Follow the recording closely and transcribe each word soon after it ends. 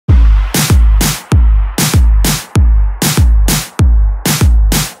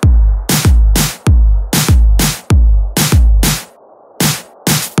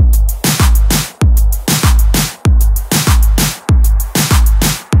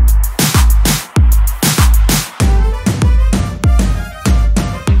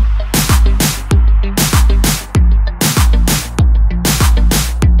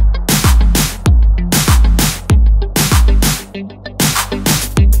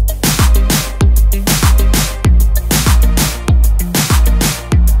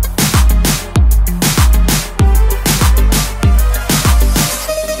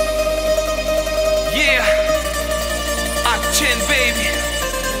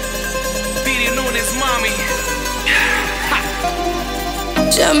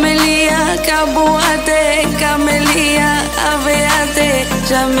Kamelia, kabuate, Kamelia, aveate,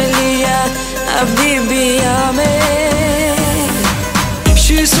 Kamelia, habibi ame.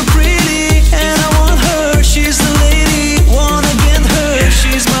 She's so pretty and I want her. She's the lady, wanna get her.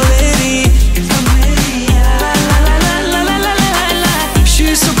 She's my lady.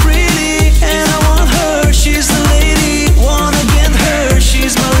 She's so pretty and I want her. She's the lady, wanna get her.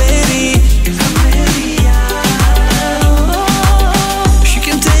 She's my lady. She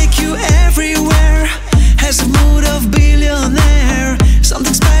can take you everywhere. Has a mood of billionaire.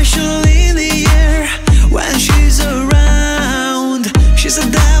 Something special in the air when she's around. She's a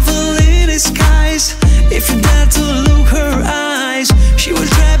devil in disguise. If you dare to look her eyes, she will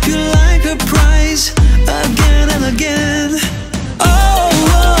trap you like a prize again and again. Oh,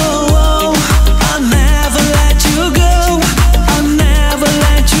 oh, oh, I'll never let you go. I'll never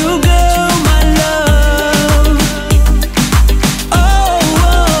let you go, my love. Oh,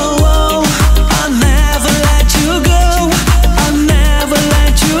 oh, oh, I'll never let you go. I'll never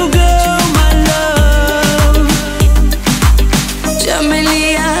let you go, my love.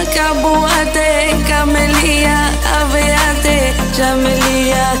 Kamelia, kabuate, Kamelia, aveate,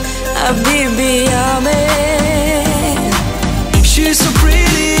 Kamelia, habibi ame. She's so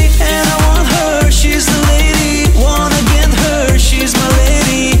pretty and I want her. She's the lady, wanna get her. She's my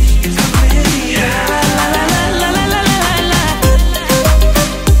lady.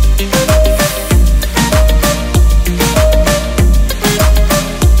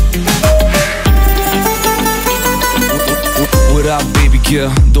 What up, baby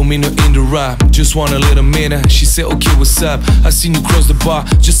girl? Don't mean to interrupt. Just want a little minute. She said, okay, what's up? I seen you cross the bar,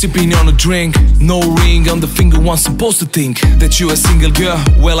 just sipping on a drink. No ring on the finger, one supposed to think that you a single girl.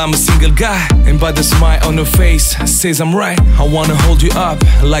 Well, I'm a single guy, and by the smile on her face says I'm right. I wanna hold you up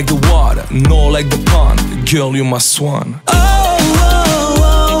like the water, no like the pond. Girl, you're my swan. Oh, oh,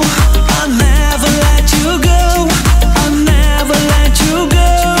 oh, I'll never let you go. I'll never let you go,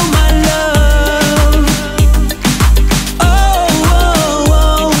 my love. Oh, oh,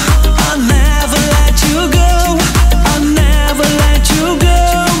 oh, I'll never let you go. I'll never let you go,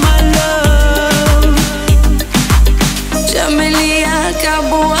 my love. Kamelia,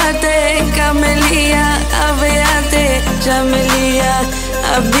 kabuate, Kamelia, aveate, Kamelia,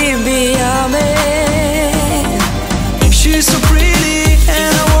 habibi